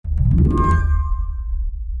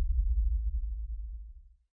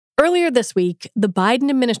Earlier this week, the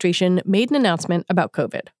Biden administration made an announcement about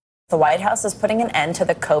COVID. The White House is putting an end to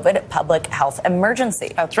the COVID public health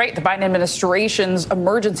emergency. That's right. The Biden administration's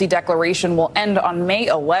emergency declaration will end on May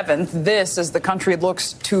 11th. This as the country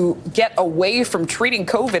looks to get away from treating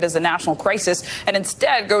COVID as a national crisis and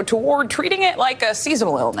instead go toward treating it like a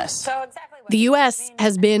seasonal illness. The U.S.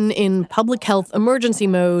 has been in public health emergency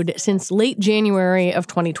mode since late January of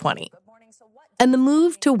 2020. And the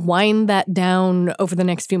move to wind that down over the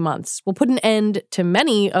next few months will put an end to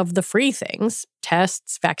many of the free things,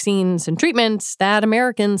 tests, vaccines, and treatments that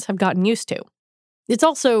Americans have gotten used to. It's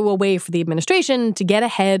also a way for the administration to get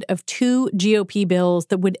ahead of two GOP bills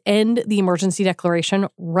that would end the emergency declaration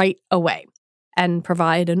right away and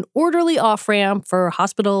provide an orderly off-ramp for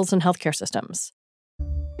hospitals and healthcare systems.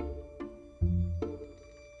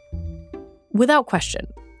 Without question,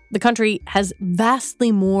 the country has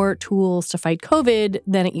vastly more tools to fight COVID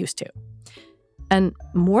than it used to. And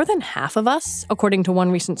more than half of us, according to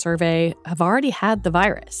one recent survey, have already had the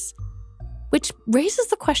virus. Which raises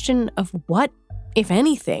the question of what, if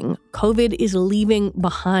anything, COVID is leaving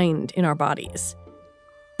behind in our bodies.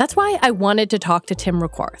 That's why I wanted to talk to Tim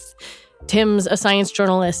Ruckworth. Tim's a science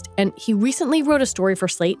journalist, and he recently wrote a story for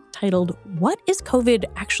Slate titled, "What is COVID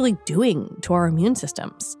actually doing to our immune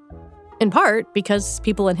systems?" In part because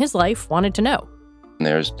people in his life wanted to know.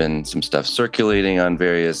 There's been some stuff circulating on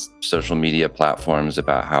various social media platforms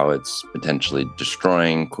about how it's potentially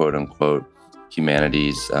destroying, quote unquote,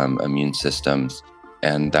 humanity's immune systems.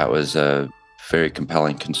 And that was a very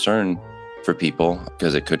compelling concern for people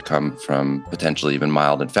because it could come from potentially even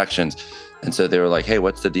mild infections. And so they were like, hey,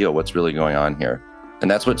 what's the deal? What's really going on here?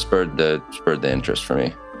 And that's what spurred the interest for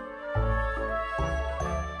me.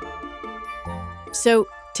 So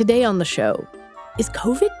today on the show, is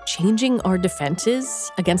COVID changing our defenses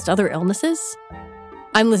against other illnesses?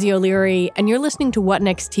 I'm Lizzie O'Leary, and you're listening to What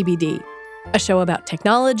Next TBD, a show about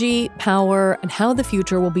technology, power, and how the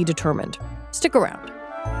future will be determined. Stick around.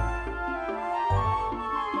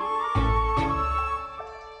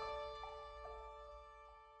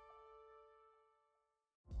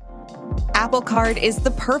 Apple Card is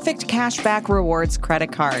the perfect cashback rewards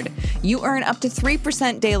credit card. You earn up to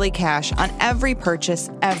 3% daily cash on every purchase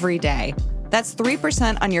every day. That's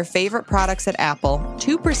 3% on your favorite products at Apple,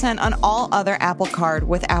 2% on all other Apple Card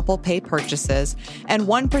with Apple Pay purchases, and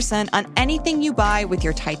 1% on anything you buy with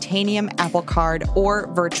your titanium Apple Card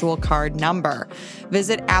or virtual card number.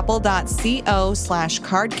 Visit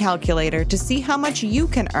apple.co/card calculator to see how much you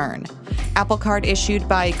can earn. Apple Card issued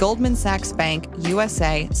by Goldman Sachs Bank,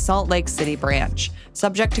 USA, Salt Lake City branch.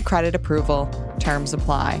 Subject to credit approval. Terms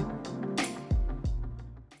apply.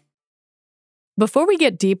 Before we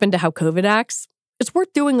get deep into how COVID acts, it's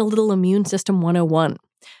worth doing a little Immune System 101,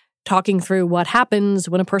 talking through what happens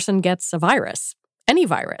when a person gets a virus, any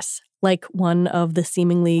virus, like one of the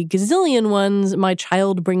seemingly gazillion ones my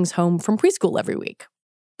child brings home from preschool every week.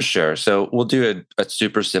 Sure. So we'll do a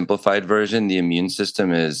super simplified version. The immune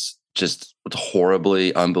system is just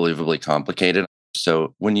horribly, unbelievably complicated.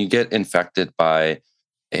 So when you get infected by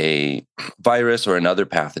a virus or another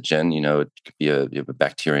pathogen, it could be a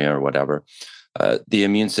bacteria or whatever, the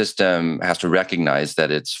immune system has to recognize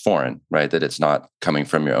that it's foreign, right? That it's not coming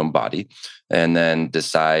from your own body, and then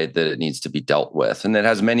decide that it needs to be dealt with. And it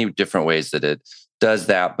has many different ways that it does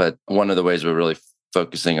that. But one of the ways we're really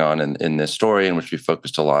focusing on in this story, and which we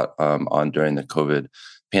focused a lot on during the COVID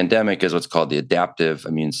pandemic, is what's called the adaptive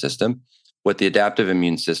immune system. What the adaptive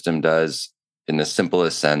immune system does, in the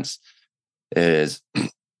simplest sense, is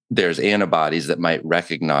there's antibodies that might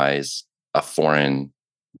recognize a foreign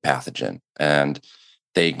pathogen, and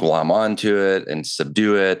they glom onto it and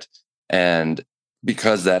subdue it. And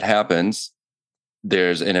because that happens,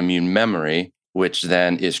 there's an immune memory, which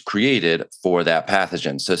then is created for that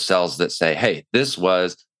pathogen. So cells that say, hey, this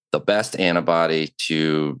was the best antibody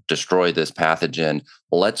to destroy this pathogen.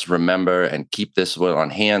 Let's remember and keep this one on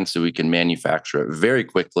hand so we can manufacture it very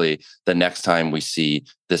quickly the next time we see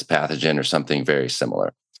this pathogen or something very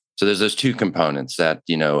similar. So there's those two components, that,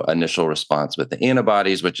 initial response with the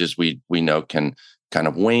antibodies, which is we know can kind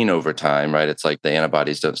of wane over time, right? It's like the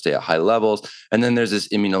antibodies don't stay at high levels. And then there's this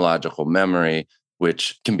immunological memory,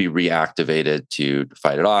 which can be reactivated to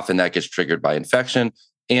fight it off. And that gets triggered by infection.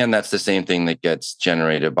 And that's the same thing that gets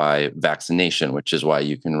generated by vaccination, which is why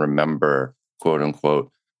you can remember, quote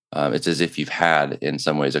unquote, it's as if you've had, in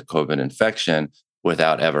some ways, a COVID infection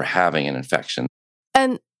without ever having an infection.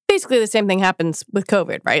 And basically the same thing happens with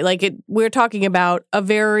COVID, right? We're talking about a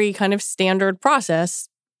very kind of standard process,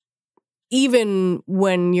 even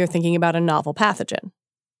when you're thinking about a novel pathogen.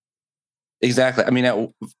 Exactly. I mean,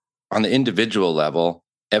 on the individual level,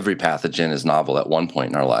 every pathogen is novel at one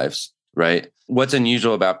point in our lives, right? What's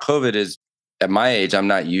unusual about COVID is at my age, I'm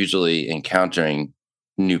not usually encountering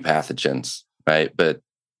new pathogens, right? But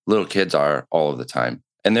little kids are all of the time.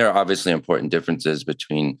 And there are obviously important differences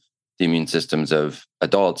between the immune systems of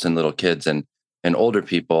adults and little kids and older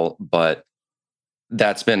people. But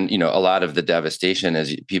that's been, a lot of the devastation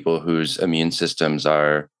is people whose immune systems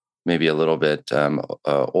are maybe a little bit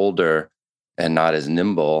older and not as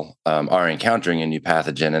nimble are encountering a new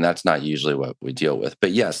pathogen. And that's not usually what we deal with.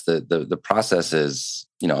 But yes, the process is,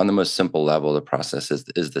 on the most simple level, the process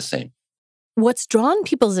is the same. What's drawn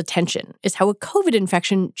people's attention is how a COVID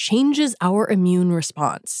infection changes our immune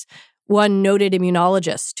response. One noted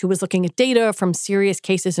immunologist who was looking at data from serious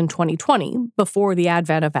cases in 2020, before the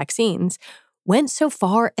advent of vaccines, went so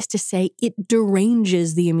far as to say it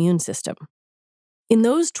deranges the immune system. In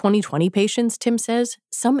those 2020 patients, Tim says,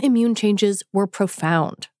 some immune changes were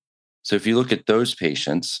profound. So if you look at those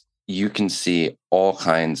patients, you can see all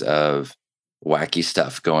kinds of wacky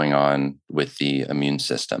stuff going on with the immune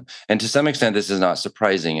system. And to some extent, this is not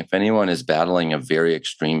surprising. If anyone is battling a very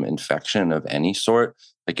extreme infection of any sort,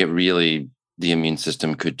 the immune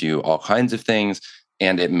system could do all kinds of things,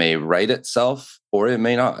 and it may right itself or it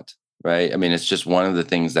may not, right? I mean, it's just one of the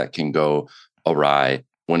things that can go awry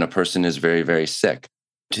when a person is very, very sick.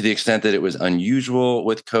 To the extent that it was unusual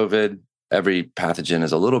with COVID, every pathogen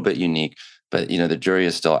is a little bit unique, but the jury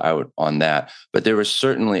is still out on that. But there was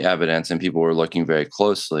certainly evidence, and people were looking very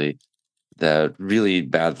closely, that really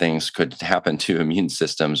bad things could happen to immune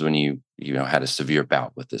systems when you had a severe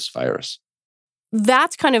bout with this virus.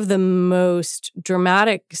 That's kind of the most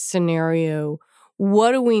dramatic scenario.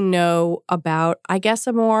 What do we know about, I guess,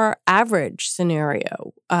 a more average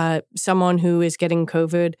scenario? Someone who is getting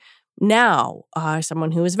COVID now,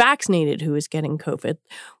 someone who is vaccinated who is getting COVID.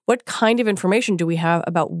 What kind of information do we have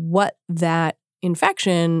about what that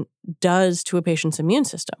infection does to a patient's immune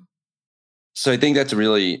system? So I think that's a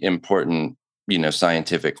really important,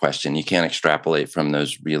 scientific question. You can't extrapolate from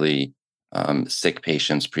those really sick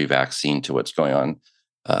patients pre-vaccine to what's going on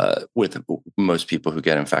with most people who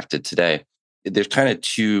get infected today. There's kind of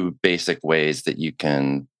two basic ways that you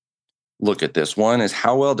can look at this. One is,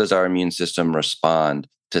 how well does our immune system respond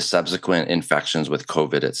to subsequent infections with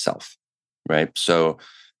COVID itself, right? So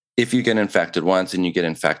if you get infected once and you get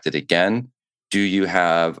infected again, do you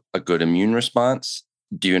have a good immune response?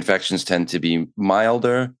 Do infections tend to be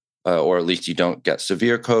milder, or at least you don't get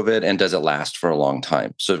severe COVID? And does it last for a long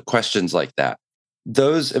time? So questions like that.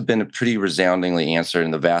 Those have been pretty resoundingly answered,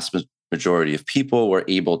 and the vast majority of people were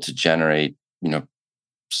able to generate,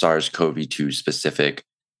 SARS-CoV-2 specific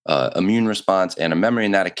immune response and a memory,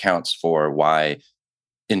 and that accounts for why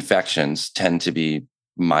infections tend to be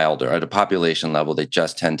milder. At a population level, they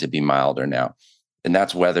just tend to be milder now. And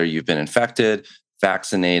that's whether you've been infected,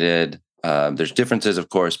 vaccinated. There's differences, of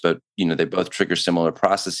course, but they both trigger similar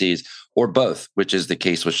processes, or both, which is the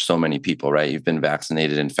case with so many people, right? You've been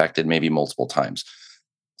vaccinated, infected, maybe multiple times.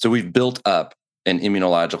 So we've built up an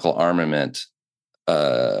immunological armament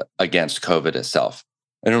against COVID itself.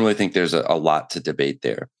 I don't really think there's a lot to debate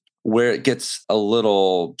there. Where it gets a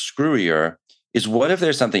little screwier is, what if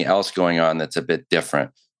there's something else going on that's a bit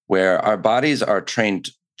different, where our bodies are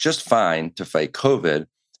trained just fine to fight COVID,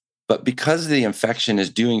 but because the infection is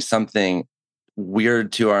doing something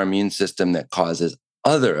weird to our immune system that causes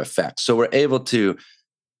other effects. So we're able to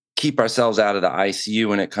keep ourselves out of the ICU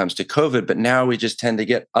when it comes to COVID, but now we just tend to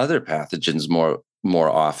get other pathogens more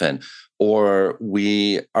often, or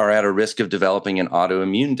we are at a risk of developing an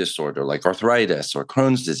autoimmune disorder like arthritis or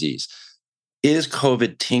Crohn's disease. Is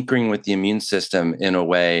COVID tinkering with the immune system in a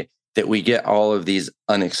way that we get all of these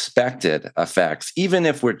unexpected effects, even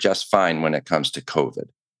if we're just fine when it comes to COVID?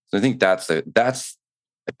 So I think that's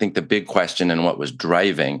the big question, and what was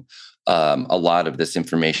driving a lot of this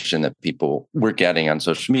information that people were getting on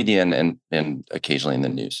social media and occasionally in the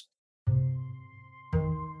news.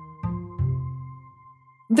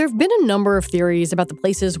 There have been a number of theories about the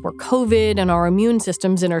places where COVID and our immune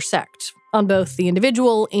systems intersect, on both the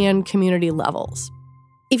individual and community levels.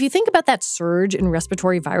 If you think about that surge in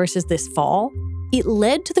respiratory viruses this fall, it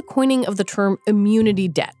led to the coining of the term immunity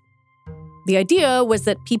debt. The idea was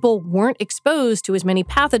that people weren't exposed to as many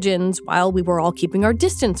pathogens while we were all keeping our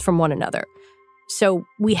distance from one another. So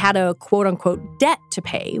we had a quote-unquote debt to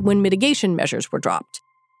pay when mitigation measures were dropped.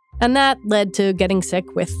 And that led to getting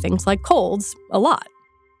sick with things like colds a lot.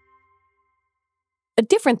 A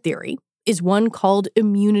different theory is one called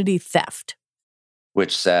immunity theft,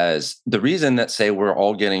 which says the reason that, say, we're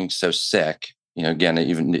all getting so sick, again,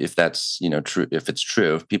 even if that's, true, if it's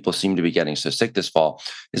true, if people seem to be getting so sick this fall,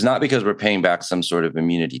 is not because we're paying back some sort of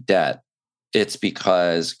immunity debt. it's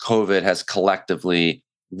because COVID has collectively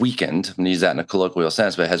weakened, I'm going to use that in a colloquial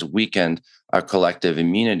sense, but has weakened our collective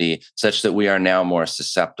immunity such that we are now more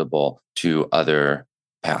susceptible to other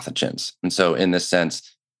pathogens. And so in this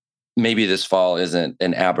sense, maybe this fall isn't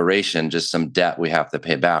an aberration, just some debt we have to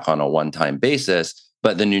pay back on a one-time basis,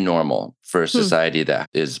 but the new normal for a society that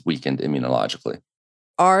is weakened immunologically.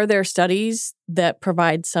 Are there studies that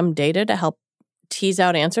provide some data to help tease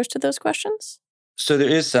out answers to those questions? So there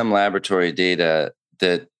is some laboratory data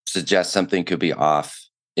that suggests something could be off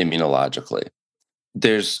immunologically.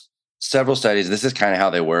 There's several studies. This is kind of how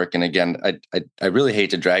they work. And again, I really hate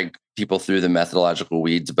to drag people through the methodological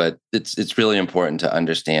weeds, but it's really important to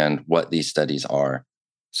understand what these studies are.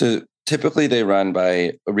 So typically they run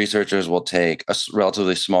by researchers will take a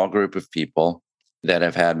relatively small group of people that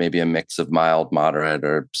have had maybe a mix of mild, moderate,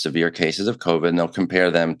 or severe cases of COVID, and they'll compare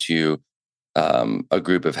them to a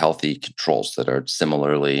group of healthy controls that are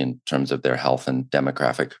similarly in terms of their health and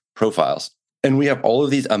demographic profiles. And we have all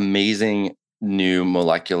of these amazing new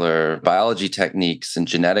molecular biology techniques and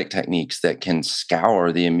genetic techniques that can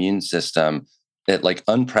scour the immune system at like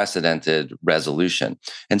unprecedented resolution.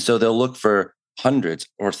 And so they'll look for hundreds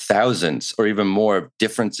or thousands or even more of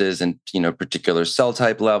differences in, particular cell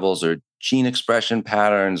type levels or gene expression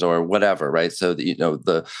patterns or whatever, right? So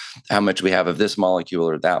that, how much we have of this molecule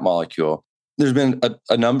or that molecule. There's been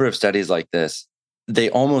a number of studies like this.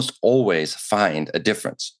 They almost always find a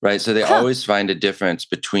difference, right? So they always find a difference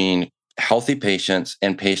between healthy patients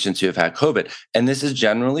and patients who have had COVID. And this is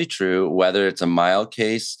generally true, whether it's a mild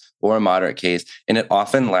case or a moderate case, and it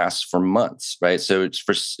often lasts for months, right? So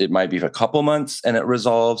it might be for a couple months and it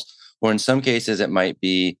resolves, or in some cases, it might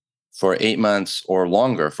be for 8 months or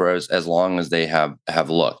longer, for as long as they have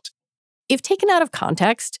looked. If taken out of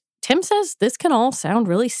context, Tim says this can all sound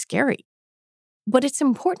really scary. But it's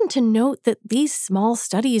important to note that these small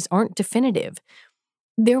studies aren't definitive.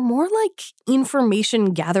 They're more like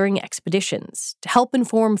information gathering expeditions to help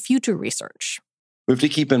inform future research. We have to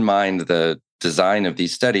keep in mind the design of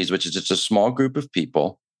these studies, which is just a small group of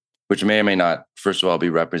people, which may or may not, first of all, be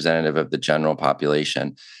representative of the general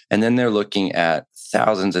population. And then they're looking at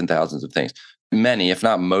thousands and thousands of things. Many, if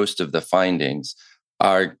not most of the findings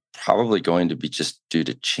are probably going to be just due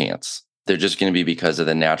to chance. They're just going to be because of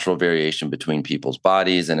the natural variation between people's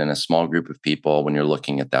bodies. And in a small group of people, when you're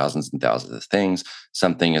looking at thousands and thousands of things,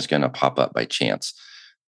 something is going to pop up by chance.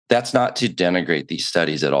 That's not to denigrate these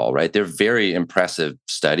studies at all, right? They're very impressive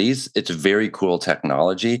studies. It's very cool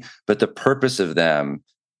technology, but the purpose of them,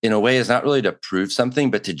 in a way, is not really to prove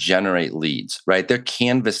something, but to generate leads, right? They're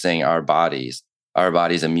canvassing our body's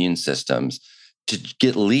immune systems to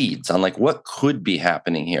get leads on like what could be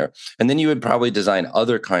happening here. And then you would probably design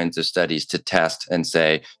other kinds of studies to test and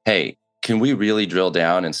say, hey, can we really drill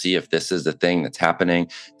down and see if this is the thing that's happening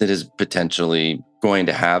that is potentially going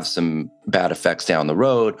to have some bad effects down the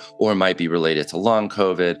road or might be related to long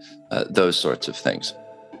COVID, those sorts of things.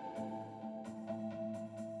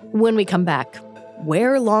 When we come back,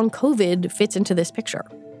 where long COVID fits into this picture.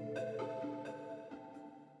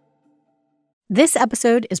 This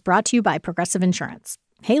episode is brought to you by Progressive Insurance.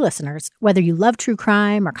 Hey, listeners, whether you love true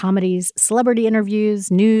crime or comedies, celebrity interviews,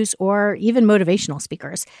 news, or even motivational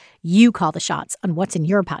speakers, you call the shots on what's in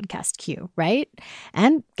your podcast queue, right?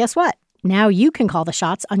 And guess what? Now you can call the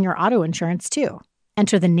shots on your auto insurance, too.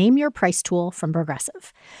 Enter the Name Your Price tool from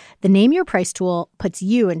Progressive. The Name Your Price tool puts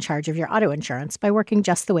you in charge of your auto insurance by working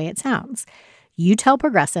just the way it sounds. You tell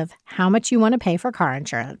Progressive how much you want to pay for car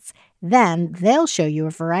insurance. Then they'll show you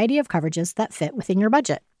a variety of coverages that fit within your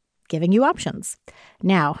budget, giving you options.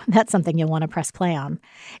 Now, that's something you'll want to press play on.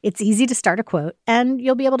 It's easy to start a quote, and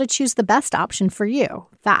you'll be able to choose the best option for you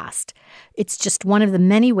fast. It's just one of the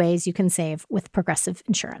many ways you can save with Progressive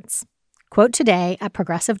Insurance. Quote today at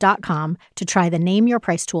Progressive.com to try the Name Your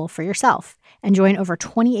Price tool for yourself and join over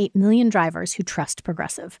 28 million drivers who trust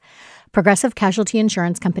Progressive. Progressive Casualty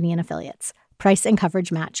Insurance Company and Affiliates. Price and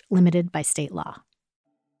coverage match limited by state law.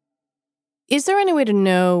 Is there any way to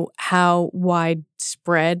know how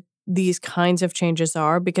widespread these kinds of changes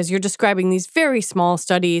are? Because you're describing these very small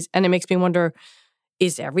studies, and it makes me wonder,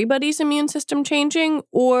 is everybody's immune system changing?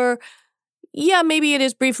 Or, yeah, maybe it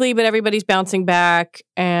is briefly, but everybody's bouncing back,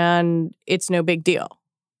 and it's no big deal.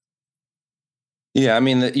 Yeah, I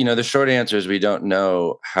mean, the short answer is we don't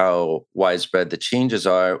know how widespread the changes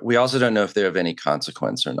are. We also don't know if they're of any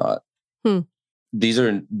consequence or not. These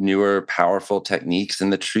are newer, powerful techniques.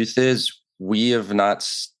 And the truth is, we have not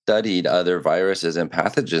studied other viruses and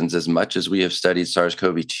pathogens as much as we have studied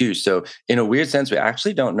SARS-CoV-2. So in a weird sense, we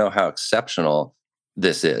actually don't know how exceptional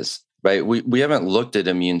this is, right? We haven't looked at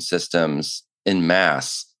immune systems en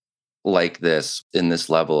masse like this in this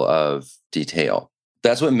level of detail.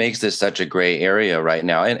 That's what makes this such a gray area right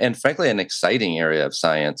now. And frankly, an exciting area of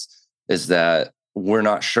science is that we're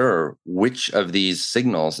not sure which of these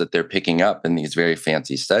signals that they're picking up in these very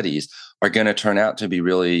fancy studies are going to turn out to be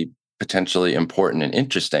really potentially important and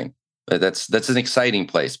interesting. That's an exciting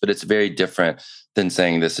place, but it's very different than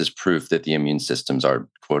saying this is proof that the immune systems are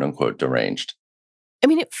quote unquote deranged. I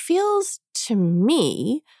mean, it feels to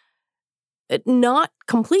me not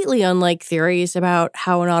completely unlike theories about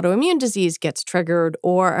how an autoimmune disease gets triggered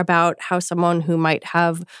or about how someone who might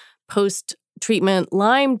have post-treatment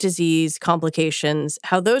Lyme disease complications,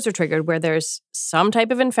 how those are triggered, where there's some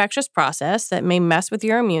type of infectious process that may mess with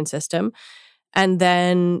your immune system and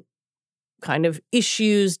then kind of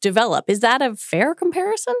issues develop. Is that a fair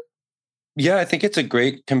comparison? Yeah, I think it's a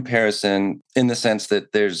great comparison in the sense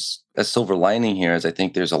that there's a silver lining here, is I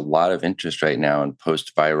think there's a lot of interest right now in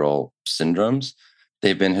post-viral syndromes.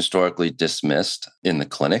 They've been historically dismissed in the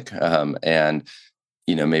clinic and,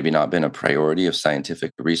 maybe not been a priority of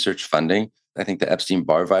scientific research funding. I think the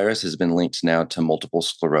Epstein-Barr virus has been linked now to multiple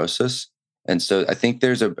sclerosis. And so I think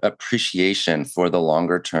there's an appreciation for the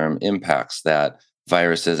longer-term impacts that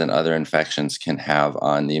viruses and other infections can have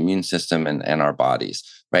on the immune system and our bodies,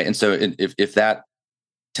 right? And so if that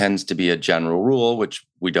tends to be a general rule, which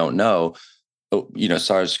we don't know,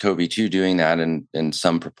 SARS-CoV-2 doing that in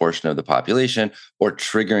some proportion of the population or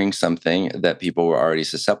triggering something that people were already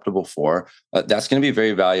susceptible for, that's going to be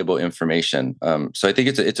very valuable information. So I think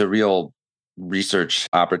it's a real research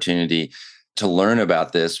opportunity to learn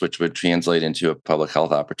about this, which would translate into a public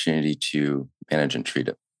health opportunity to manage and treat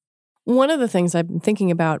it. One of the things I've been thinking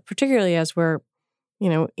about, particularly as we're,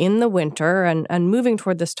 in the winter and moving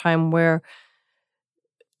toward this time where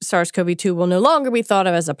SARS-CoV-2 will no longer be thought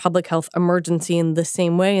of as a public health emergency in the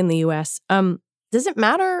same way in the U.S., does it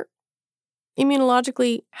matter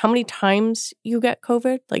immunologically how many times you get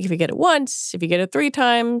COVID? Like if you get it once, if you get it 3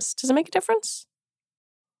 times, does it make a difference?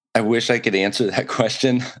 I wish I could answer that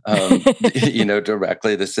question,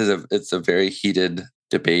 directly. It's a very heated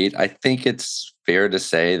debate. I think it's fair to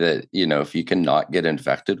say that, if you cannot get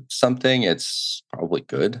infected with something, it's probably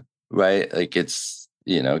good, right? Like it's,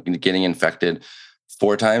 getting infected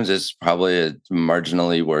 4 times is probably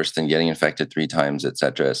marginally worse than getting infected 3 times, et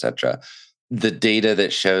cetera, et cetera. The data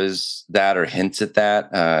that shows that or hints at that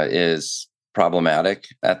is problematic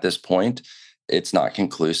at this point. It's not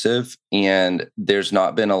conclusive, and there's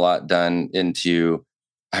not been a lot done into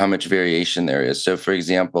how much variation there is. So, for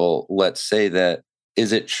example, let's say that,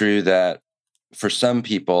 is it true that for some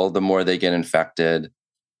people, the more they get infected,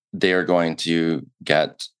 they are going to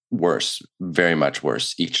get worse, very much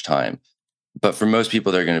worse each time? But for most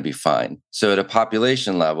people, they're going to be fine. So at a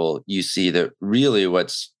population level, you see that really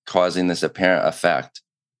what's causing this apparent effect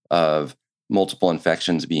of multiple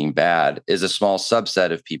infections being bad is a small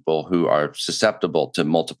subset of people who are susceptible to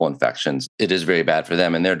multiple infections. It is very bad for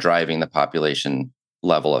them, and they're driving the population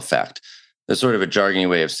level effect. The sort of a jargony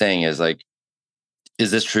way of saying is like,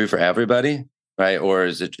 is this true for everybody, right? Or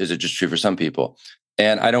is it just true for some people?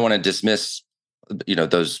 And I don't want to dismiss,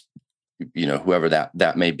 those, whoever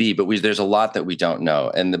that may be, but there's a lot that we don't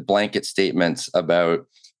know. And the blanket statements about,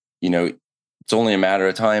 it's only a matter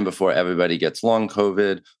of time before everybody gets long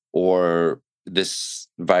COVID, or this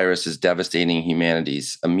virus is devastating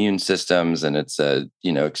humanity's immune systems and it's a,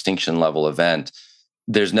 extinction level event.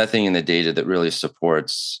 There's nothing in the data that really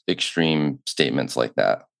supports extreme statements like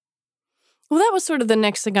that. Well, that was sort of the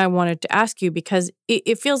next thing I wanted to ask you, because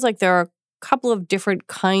it feels like there are a couple of different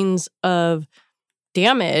kinds of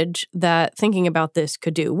damage that thinking about this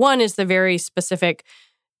could do. One is the very specific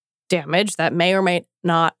damage that may or may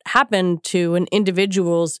not happen to an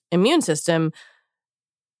individual's immune system.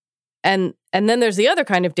 And then there's the other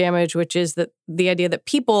kind of damage, which is the idea that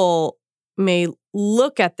people may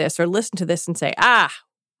look at this or listen to this and say,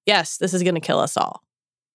 yes, this is going to kill us all.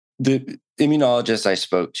 The immunologists I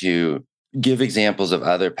spoke to give examples of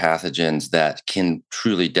other pathogens that can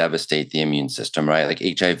truly devastate the immune system, right?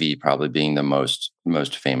 Like HIV probably being the most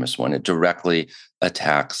famous one. It directly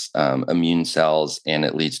attacks immune cells and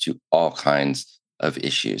it leads to all kinds of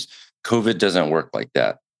issues. COVID doesn't work like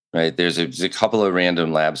that, right? There's a couple of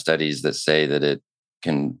random lab studies that say that it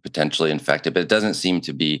can potentially infect it, but it doesn't seem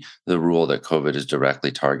to be the rule that COVID is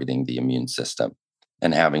directly targeting the immune system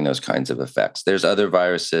and having those kinds of effects. There's other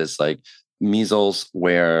viruses like measles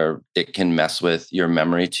where it can mess with your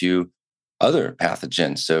memory to other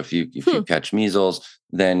pathogens. So if you catch measles,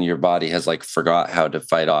 then your body has forgot how to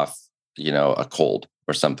fight off, a cold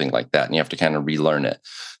or something like that. And you have to kind of relearn it.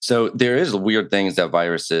 So there is weird things that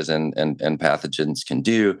viruses and pathogens can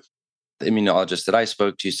do. The immunologist that I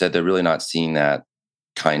spoke to said they're really not seeing that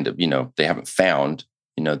kind of, they haven't found,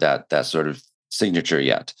 that sort of signature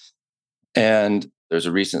yet. And there's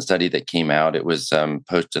a recent study that came out. It was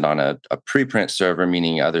posted on a preprint server,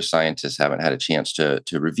 meaning other scientists haven't had a chance to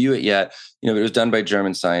review it yet. It was done by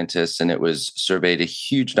German scientists, and it was surveyed a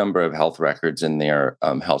huge number of health records in their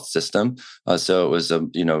health system. So it was,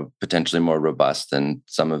 potentially more robust than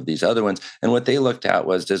some of these other ones. And what they looked at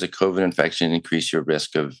was, does a COVID infection increase your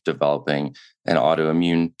risk of developing an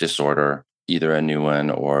autoimmune disorder, either a new one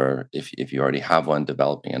or if you already have one,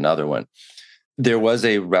 developing another one? There was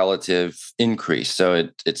a relative increase. So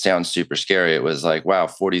it sounds super scary. It was like, wow,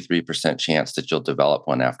 43% chance that you'll develop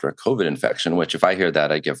one after a COVID infection, which if I hear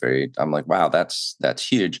that, I'm like, wow, that's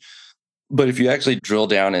huge. But if you actually drill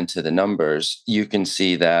down into the numbers, you can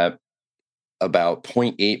see that about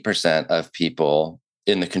 0.8% of people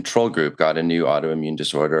in the control group got a new autoimmune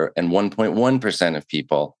disorder, and 1.1% of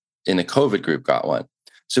people in the COVID group got one.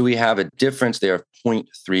 So we have a difference there of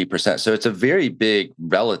 0.3%. So it's a very big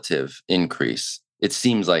relative increase. It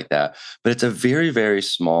seems like that, but it's a very, very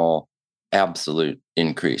small absolute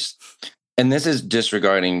increase. And this is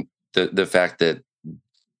disregarding the fact that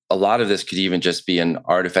a lot of this could even just be an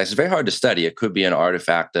artifact. It's very hard to study. It could be an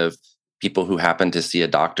artifact of people who happen to see a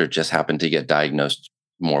doctor, just happen to get diagnosed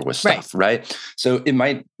more with stuff, right? So it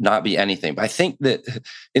might not be anything. But I think that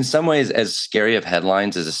in some ways, as scary of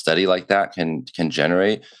headlines as a study like that can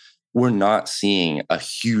generate, we're not seeing a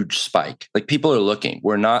huge spike. Like, people are looking.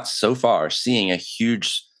 We're not so far seeing a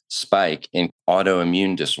huge spike in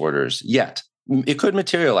autoimmune disorders yet. It could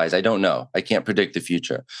materialize. I don't know. I can't predict the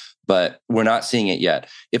future, but we're not seeing it yet.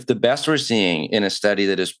 If the best we're seeing in a study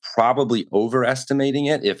that is probably overestimating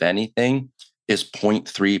it, if anything, is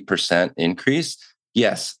 0.3% increase,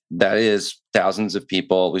 yes, that is thousands of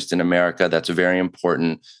people, at least in America. That's very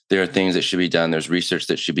important. There are things that should be done. There's research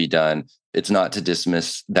that should be done. It's not to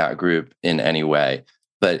dismiss that group in any way,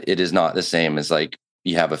 but it is not the same as like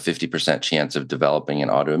you have a 50% chance of developing an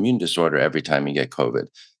autoimmune disorder every time you get COVID.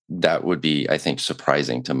 That would be, I think,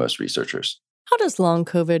 surprising to most researchers. How does long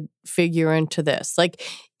COVID figure into this? Like,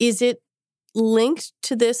 is it linked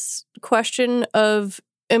to this question of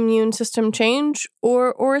immune system change,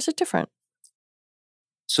 or is it different?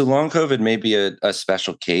 So long COVID may be a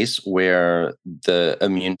special case where the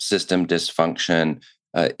immune system dysfunction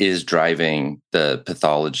is driving the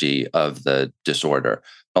pathology of the disorder.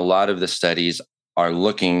 A lot of the studies are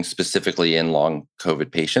looking specifically in long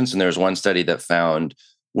COVID patients. And there's one study that found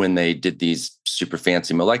when they did these super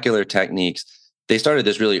fancy molecular techniques, they started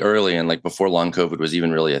this really early and like before long COVID was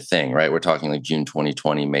even really a thing, right? We're talking like June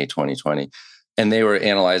 2020, May 2020. And they were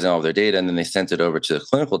analyzing all of their data, and then they sent it over to the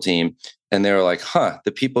clinical team. And they were like,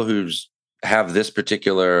 the people who have this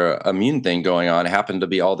particular immune thing going on happen to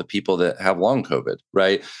be all the people that have long COVID,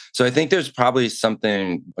 right? So I think there's probably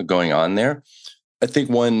something going on there. I think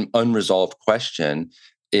one unresolved question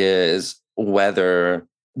is whether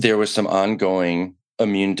there was some ongoing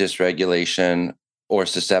immune dysregulation or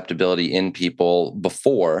susceptibility in people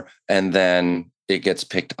before, and then it gets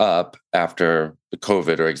picked up after the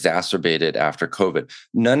COVID or exacerbated after COVID.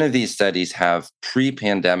 None of these studies have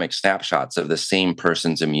pre-pandemic snapshots of the same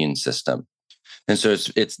person's immune system. And so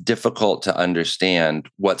it's difficult to understand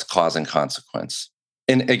what's cause and consequence.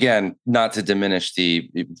 And again, not to diminish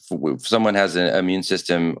if someone has an immune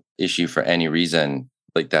system issue for any reason,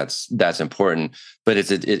 like that's important, but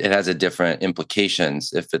it has a different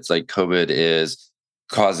implications. If it's like COVID is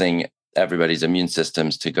causing everybody's immune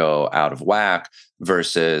systems to go out of whack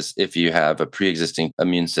versus if you have a pre-existing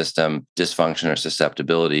immune system dysfunction or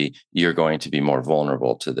susceptibility, you're going to be more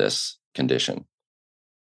vulnerable to this condition.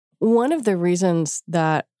 One of the reasons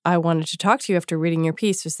that I wanted to talk to you after reading your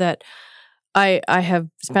piece is that I have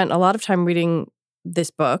spent a lot of time reading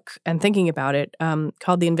this book and thinking about it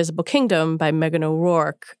called The Invisible Kingdom by Megan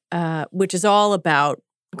O'Rourke, which is all about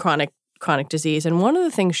chronic disease. And one of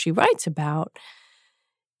the things she writes about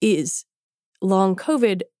is long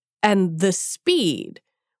COVID and the speed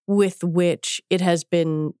with which it has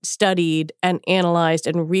been studied and analyzed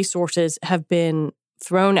and resources have been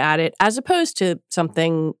thrown at it, as opposed to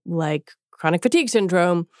something like chronic fatigue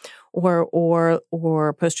syndrome or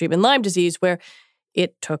post-treatment Lyme disease, where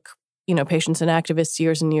it took, patients and activists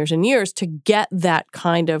years and years and years to get that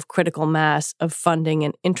kind of critical mass of funding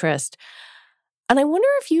and interest. And I wonder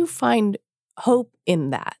if you find hope in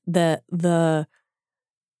that, the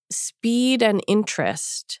speed and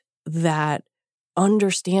interest that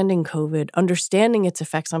understanding COVID, understanding its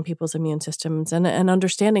effects on people's immune systems, and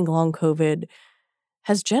understanding long COVID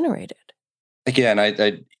has generated. Again,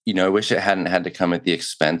 I wish it hadn't had to come at the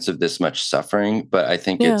expense of this much suffering, but I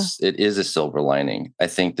think it is a silver lining. I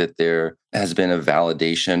think that there has been a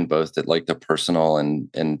validation, both at like the personal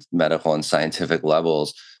and medical and scientific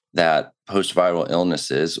levels, that post-viral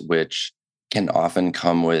illnesses, which can often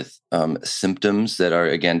come with symptoms that are,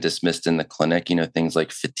 again, dismissed in the clinic, things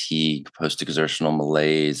like fatigue, post-exertional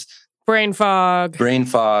malaise, brain fog.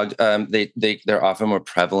 They're often more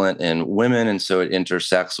prevalent in women. And so it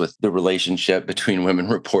intersects with the relationship between women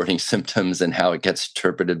reporting symptoms and how it gets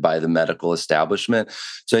interpreted by the medical establishment.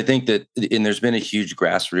 So I think that, and there's been a huge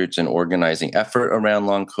grassroots and organizing effort around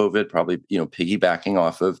long COVID, probably, piggybacking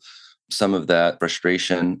off of some of that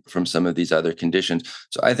frustration from some of these other conditions.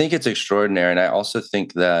 So I think it's extraordinary. And I also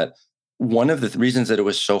think that one of the reasons that it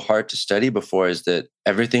was so hard to study before is that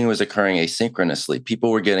everything was occurring asynchronously.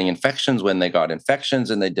 People were getting infections when they got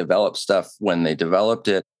infections, and they developed stuff when they developed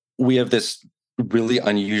it. We have this really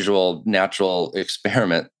unusual natural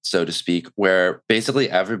experiment, so to speak, where basically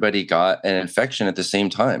everybody got an infection at the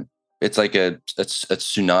same time. It's like a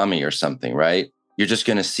tsunami or something, right? You're just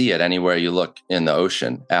going to see it anywhere you look in the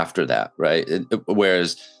ocean after that, right?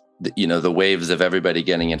 Whereas, the waves of everybody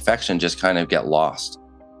getting infection just kind of get lost.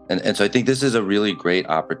 And so I think this is a really great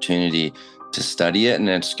opportunity to study it, and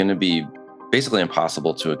it's going to be basically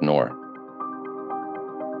impossible to ignore.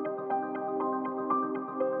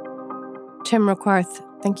 Tim Roquarth,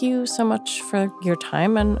 thank you so much for your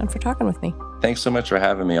time and for talking with me. Thanks so much for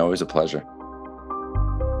having me. Always a pleasure.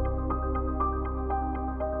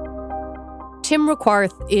 Tim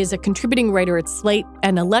Roquarth is a contributing writer at Slate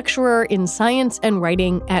and a lecturer in science and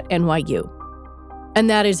writing at NYU. And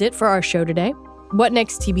that is it for our show today. What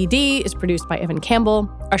Next TBD is produced by Evan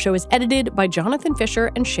Campbell. Our show is edited by Jonathan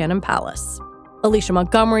Fisher and Shannon Pallas. Alicia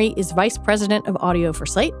Montgomery is Vice President of Audio for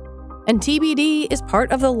Slate. And TBD is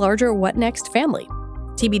part of the larger What Next family.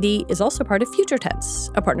 TBD is also part of Future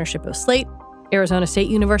Tense, a partnership of Slate, Arizona State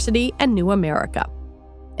University, and New America.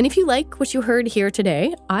 And if you like what you heard here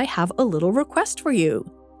today, I have a little request for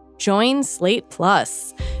you. Join Slate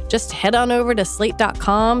Plus. Just head on over to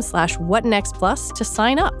slate.com/whatnextplus to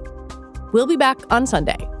sign up. We'll be back on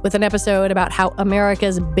Sunday with an episode about how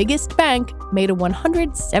America's biggest bank made a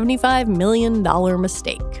 $175 million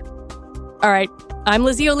mistake. All right, I'm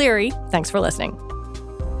Lizzie O'Leary. Thanks for listening.